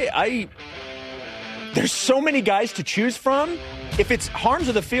 Look, there's so many guys to choose from. If it's Harms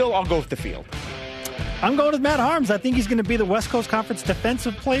or the field, I'll go with the field. I'm going with Matt Harms. I think he's going to be the West Coast Conference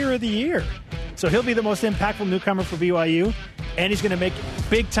Defensive Player of the Year. So he'll be the most impactful newcomer for BYU, and he's going to make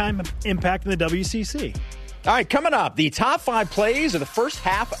big-time impact in the WCC. All right, coming up, the top 5 plays of the first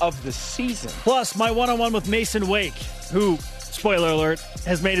half of the season. Plus, my one-on-one with Masen Wake, who, spoiler alert,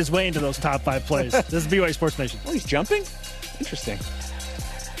 has made his way into those top 5 plays. This is BYU Sports Nation. Oh, he's jumping? Interesting.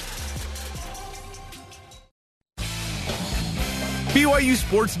 BYU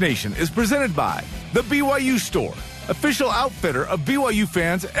Sports Nation is presented by The BYU Store, official outfitter of BYU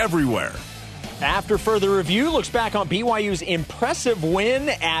fans everywhere. After further review, looks back on BYU's impressive win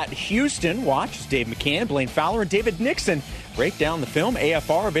at Houston. Watch as Dave McCann, Blaine Fowler, and David Nixon break down the film.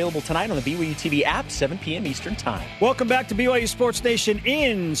 AFR available tonight on the BYU TV app, 7 p.m. Eastern Time. Welcome back to BYU Sports Nation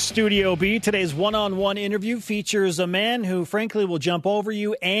in Studio B. Today's one-on-one interview features a man who, frankly, will jump over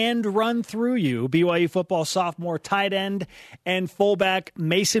you and run through you. BYU football sophomore tight end and fullback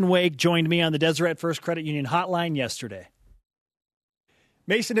Masen Wake joined me on the Deseret First Credit Union hotline yesterday.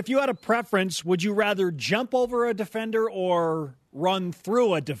 Mason, if you had a preference, would you rather jump over a defender or run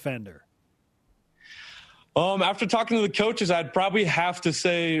through a defender? After talking to the coaches, I'd probably have to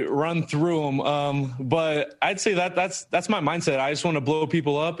say run through them. But I'd say that's my mindset. I just want to blow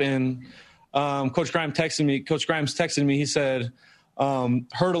people up. And Coach Grimes texted me. He said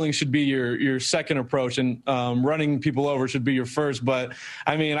hurdling should be your second approach, and running people over should be your first. But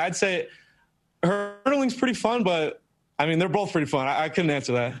I mean, I'd say hurdling's pretty fun, but I mean, they're both pretty fun. I couldn't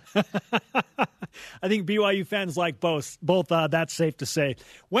answer that. I think BYU fans like both. That's safe to say.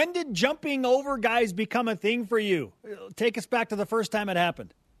 When did jumping over guys become a thing for you? Take us back to the first time it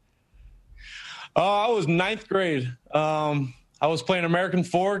happened. I was 9th grade. I was playing American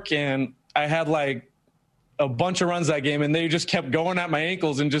Fork, and I had like a bunch of runs that game, and they just kept going at my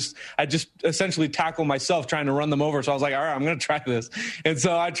ankles, and I just essentially tackled myself trying to run them over. So I was like, all right, I'm going to try this. And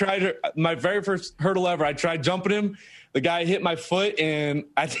so I tried my very first hurdle ever. I tried jumping him. The guy hit my foot, and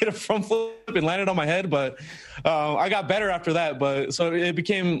I did a front flip and landed on my head. But I got better after that. But so it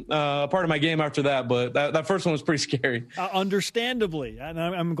became a part of my game after that. But that first one was pretty scary. Understandably, and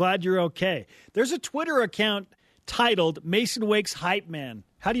I'm glad you're okay. There's a Twitter account titled Masen Wake's Hype Man.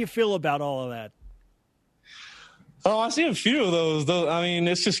 How do you feel about all of that? Oh, I see a few of those. I mean,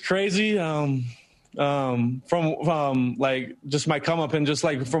 it's just crazy. From like just my come up and just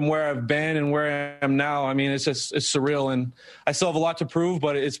like from where I've been and where I am now. I mean, it's surreal, and I still have a lot to prove,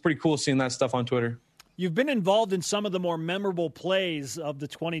 but it's pretty cool seeing that stuff on Twitter. You've been involved in some of the more memorable plays of the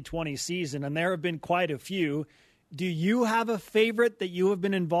 2020 season, and there have been quite a few. Do you have a favorite that you have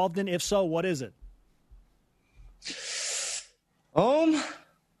been involved in? If so, what is it?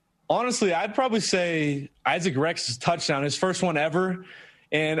 Honestly, I'd probably say Isaac Rex's touchdown, his first one ever.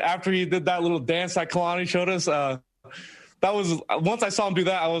 And after he did that little dance that Kalani showed us, that was, once I saw him do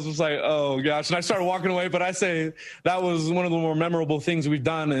that, I was just like, oh gosh. And I started walking away, but I say that was one of the more memorable things we've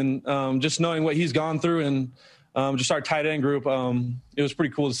done. And just knowing what he's gone through and just our tight end group, it was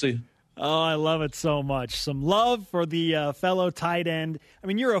pretty cool to see. Oh, I love it so much. Some love for the fellow tight end. I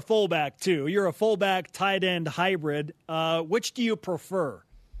mean, you're a fullback too. You're a fullback tight end hybrid. Which do you prefer?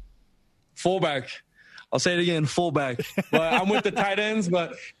 Fullback. I'll say it again, fullback. But I'm with the tight ends,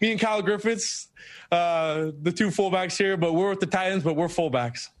 but me and Kyle Griffiths, the two fullbacks here, but we're with the tight ends, but we're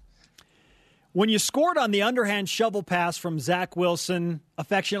fullbacks. When you scored on the underhand shovel pass from Zach Wilson,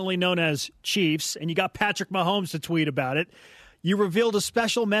 affectionately known as Chiefs, and you got Patrick Mahomes to tweet about it, you revealed a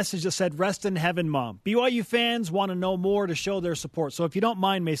special message that said, "Rest in heaven, Mom." BYU fans want to know more to show their support. So if you don't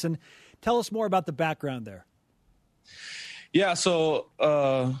mind, Masen, tell us more about the background there. Yeah, so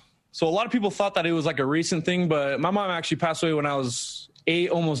a lot of people thought that it was like a recent thing, but my mom actually passed away when I was 8,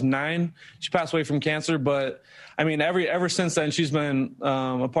 almost 9. She passed away from cancer, but I mean, ever since then, she's been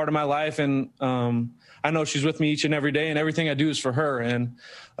a part of my life, and I know she's with me each and every day, and everything I do is for her. And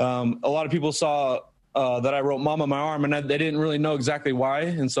a lot of people saw that I wrote "Mom" on my arm, and they didn't really know exactly why,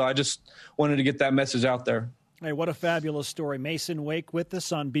 and so I just wanted to get that message out there. Hey, what a fabulous story. Masen Wake with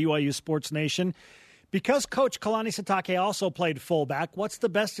us on BYU Sports Nation. Because Coach Kalani Sitake also played fullback, what's the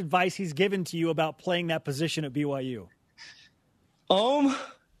best advice he's given to you about playing that position at BYU?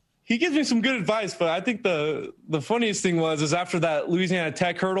 He gives me some good advice, but I think the funniest thing is after that Louisiana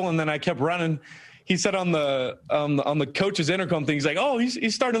Tech hurdle, and then I kept running. He said on the coach's intercom thing, he's like, "Oh,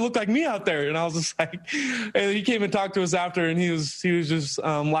 he's starting to look like me out there," and I was just like, and he came and talked to us after, and he was just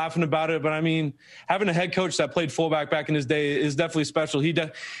laughing about it. But I mean, having a head coach that played fullback back in his day is definitely special.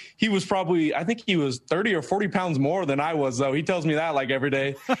 He was probably, I think he was 30 or 40 pounds more than I was, though. He tells me that like every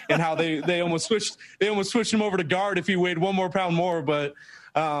day, and how they almost switched him over to guard if he weighed one more pound more. But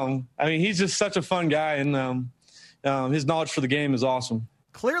I mean, he's just such a fun guy, and his knowledge for the game is awesome.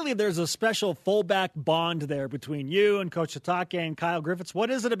 Clearly, there's a special fullback bond there between you and Coach Sitake and Kyle Griffiths. What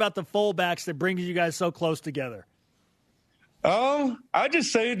is it about the fullbacks that brings you guys so close together? I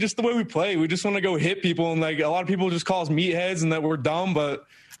just say just the way we play. We just want to go hit people, and like a lot of people just call us meatheads and that we're dumb. But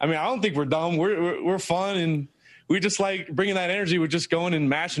I mean, I don't think we're dumb. We're fun, and we just like bringing that energy with just going and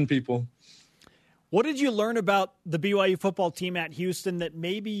mashing people. What did you learn about the BYU football team at Houston that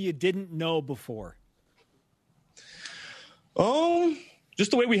maybe you didn't know before? Just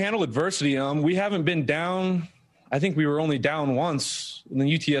the way we handle adversity. We haven't been down. I think we were only down once in the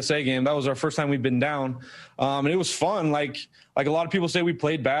UTSA game. That was our first time we've been down. And it was fun. Like a lot of people say we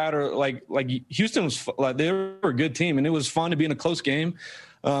played bad, or like Houston was like, they were a good team, and it was fun to be in a close game.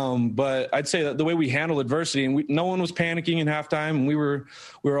 But I'd say that the way we handled adversity, and no one was panicking in halftime, and we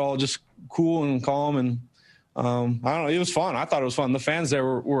were all just cool and calm. And I don't know, it was fun. I thought it was fun. The fans there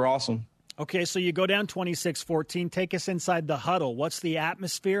were awesome. Okay, so you go down 26-14. Take us inside the huddle. What's the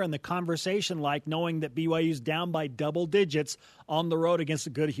atmosphere and the conversation like knowing that BYU's down by double digits on the road against a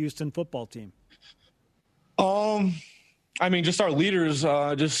good Houston football team? I mean, just our leaders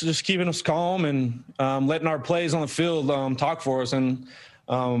just keeping us calm and letting our plays on the field talk for us. And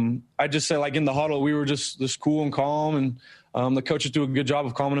I just say, like, in the huddle, we were just cool and calm, and the coaches do a good job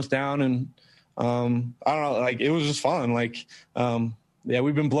of calming us down. And I don't know, like, it was just fun. Like, yeah,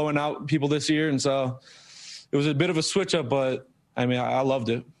 we've been blowing out people this year, and so it was a bit of a switch up, but I mean, I loved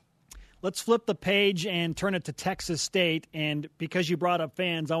it. Let's flip the page and turn it to Texas State. And because you brought up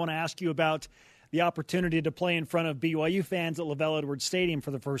fans, I want to ask you about the opportunity to play in front of BYU fans at LaVell Edwards Stadium for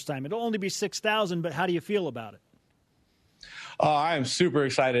the first time. It'll only be 6,000, but how do you feel about it? I am super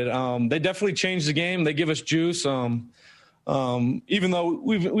excited. They definitely changed the game. They give us juice. Even though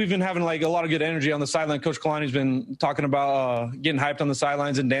we've been having like a lot of good energy on the sideline. Coach Kalani's been talking about getting hyped on the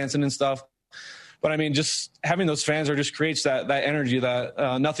sidelines and dancing and stuff. But I mean, just having those fans just creates that energy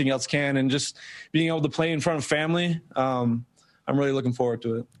that nothing else can, and just being able to play in front of family. I'm really looking forward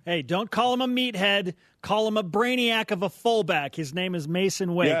to it. Hey, don't call him a meathead. Call him a brainiac of a fullback. His name is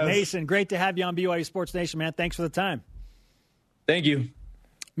Masen Wake. Yes. Masen, great to have you on BYU Sports Nation, man. Thanks for the time. Thank you.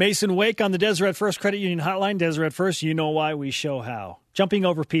 Masen Wake on the Deseret First Credit Union Hotline. Deseret First, you know why, we show how. Jumping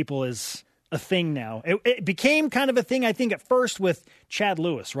over people is a thing now. It became kind of a thing, I think, at first with Chad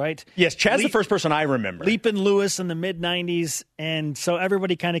Lewis, right? Yes, Chad's the first person I remember. Leaping Lewis in the mid-'90s, and so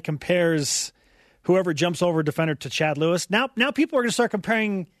everybody kind of compares whoever jumps over a defender to Chad Lewis. Now people are going to start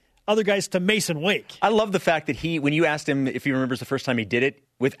comparing other guys to Masen Wake. I love the fact that when you asked him if he remembers the first time he did it,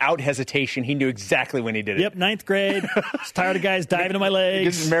 without hesitation, he knew exactly when he did it. Yep, 9th grade. Just tired of guys diving in my legs.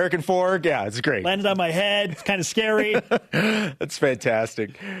 This is American fork. Yeah, it's great. Landed on my head. It's kind of scary. That's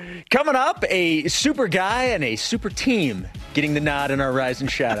fantastic. Coming up, a super guy and a super team getting the nod in our Rise and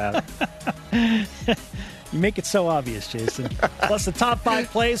Shout Out. You make it so obvious, Jason. Plus the top 5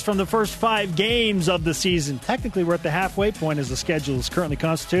 plays from the first 5 games of the season. Technically, we're at the halfway point as the schedule is currently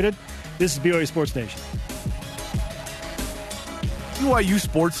constituted. This is BYU Sports Nation. BYU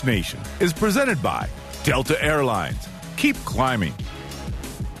Sports Nation is presented by Delta Airlines. Keep climbing.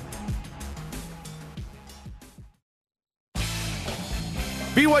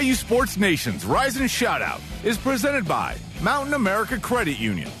 BYU Sports Nation's Rise and Shout Out is presented by Mountain America Credit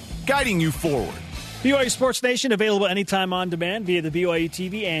Union, guiding you forward. BYU Sports Nation, available anytime on demand via the BYU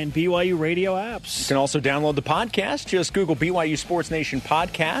TV and BYU radio apps. You can also download the podcast. Just Google BYU Sports Nation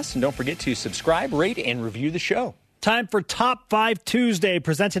Podcast. And don't forget to subscribe, rate, and review the show. Time for Top 5 Tuesday,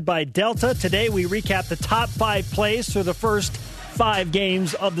 presented by Delta. Today we recap the top 5 plays through the first 5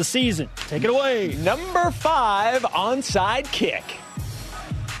 games of the season. Take it away. Number 5, onside kick.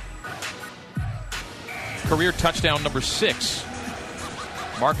 Career touchdown number 6.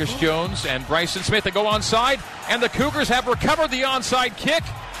 Marcus Jones and Bryson Smith, they go onside, and the Cougars have recovered the onside kick.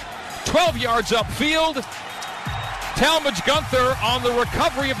 12 yards upfield. Talmadge Gunther on the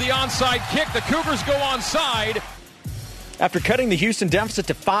recovery of the onside kick. The Cougars go onside. After cutting the Houston deficit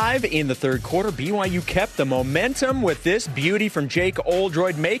to 5 in the third quarter, BYU kept the momentum with this beauty from Jake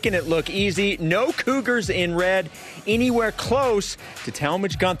Oldroyd, making it look easy. No Cougars in red anywhere close to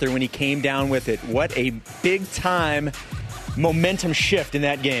Talmadge Gunther when he came down with it. What a big-time momentum shift in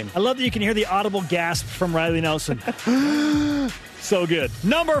that game. I love that you can hear the audible gasp from Riley Nelson. So good.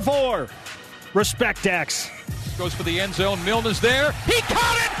 Number 4, respect Dax. Goes for the end zone. Milne is there. He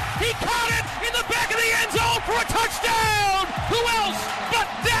caught it! He caught it in the back of the end zone for a touchdown! Who else but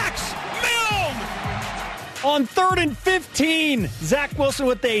Dax Milne? On 3rd and 15, Zach Wilson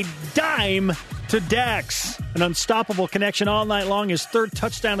with a dime to Dax. An unstoppable connection all night long. His 3rd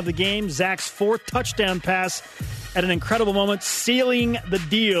touchdown of the game. Zach's 4th touchdown pass at an incredible moment, sealing the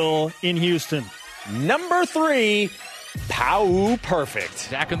deal in Houston. Number 3, Pau perfect.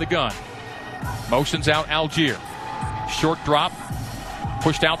 Zach in the gun. Motions out Algier. Short drop.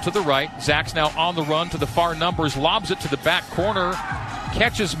 Pushed out to the right. Zach's now on the run to the far numbers. Lobs it to the back corner.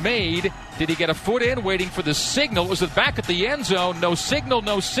 Catch is made. Did he get a foot in? Waiting for the signal. Was it back at the end zone? No signal,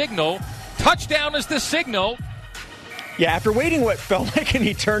 no signal. Touchdown is the signal. Yeah, after waiting what felt like an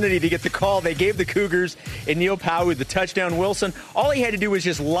eternity to get the call, they gave the Cougars and Neil Pau the touchdown. Wilson, all he had to do was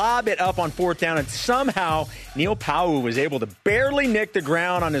just lob it up on 4th down, and somehow Neil Pau was able to barely nick the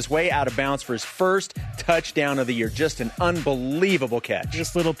ground on his way out of bounds for his first touchdown of the year. Just an unbelievable catch.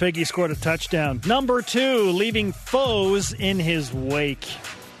 This little piggy scored a touchdown. Number 2, leaving foes in his wake.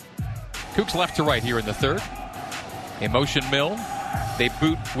 Cougs left to right here in the 3rd. In motion Milne. They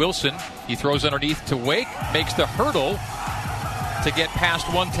boot Wilson. He throws underneath to Wake. Makes the hurdle to get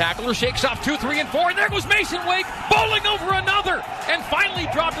past one tackler. Shakes off 2, 3, and 4. And there goes Masen Wake bowling over another. And finally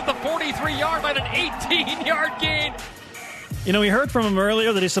dropped at the 43-yard line, an 18-yard gain. You know, we heard from him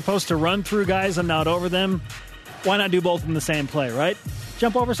earlier that he's supposed to run through guys and not over them. Why not do both in the same play, right?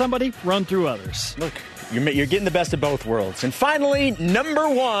 Jump over somebody, run through others. Look, you're getting the best of both worlds. And finally, number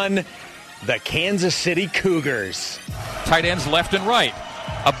 1, the Kansas City Cougars. Tight ends left and right.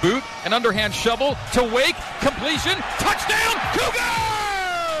 A boot, an underhand shovel to Wake. Completion. Touchdown,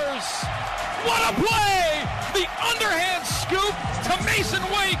 Cougars! What a play! The underhand scoop to Masen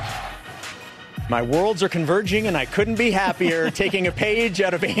Wake. My worlds are converging, and I couldn't be happier. Taking a page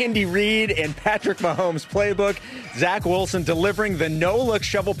out of Andy Reid and Patrick Mahomes' playbook, Zach Wilson delivering the no-look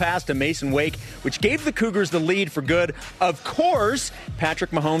shovel pass to Masen Wake, which gave the Cougars the lead for good. Of course,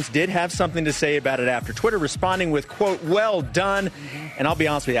 Patrick Mahomes did have something to say about it after Twitter, responding with, quote, "well done." And I'll be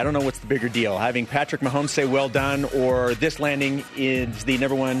honest with you, I don't know what's the bigger deal, having Patrick Mahomes say well done or this landing is the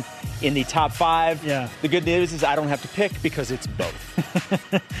number 1 in the top 5. Yeah. The good news is I don't have to pick because it's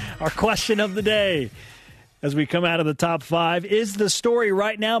both. Our question of the day. as we come out of the top 5. Is the story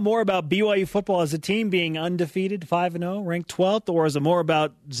right now more about BYU football as a team being undefeated, 5-0, ranked 12th, or is it more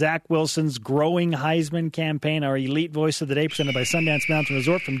about Zach Wilson's growing Heisman campaign? Our elite voice of the day presented by Sundance Mountain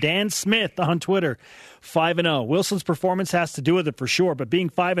Resort from Dan Smith on Twitter. 5-0. Wilson's performance has to do with it for sure, but being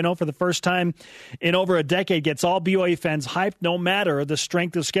 5-0 for the first time in over a decade gets all BYU fans hyped no matter the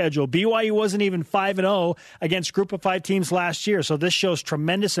strength of schedule. BYU wasn't even 5-0 against Group of 5 teams last year, so this shows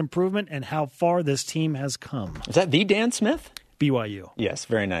tremendous improvement and how far this team has come. Is that the Dan Smith? BYU. Yes,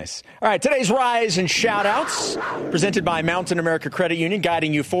 very nice. All right, today's Rise and Shout-Outs, presented by Mountain America Credit Union,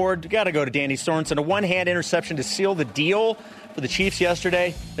 guiding you forward. Got to go to Danny Sorensen. A one-hand interception to seal the deal for the Chiefs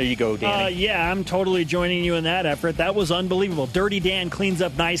yesterday. There you go, Danny. Yeah, I'm totally joining you in that effort. That was unbelievable. Dirty Dan cleans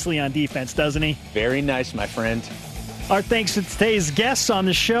up nicely on defense, doesn't he? Very nice, my friend. Our thanks to today's guests on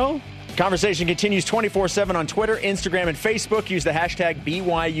the show. Conversation continues 24/7 on Twitter, Instagram, and Facebook. Use the hashtag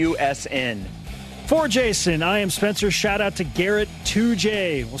BYUSN. For Jason, I am Spencer. Shout out to Garrett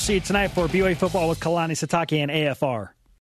 2J. We'll see you tonight for BYU football with Kalani Sitake and AFR.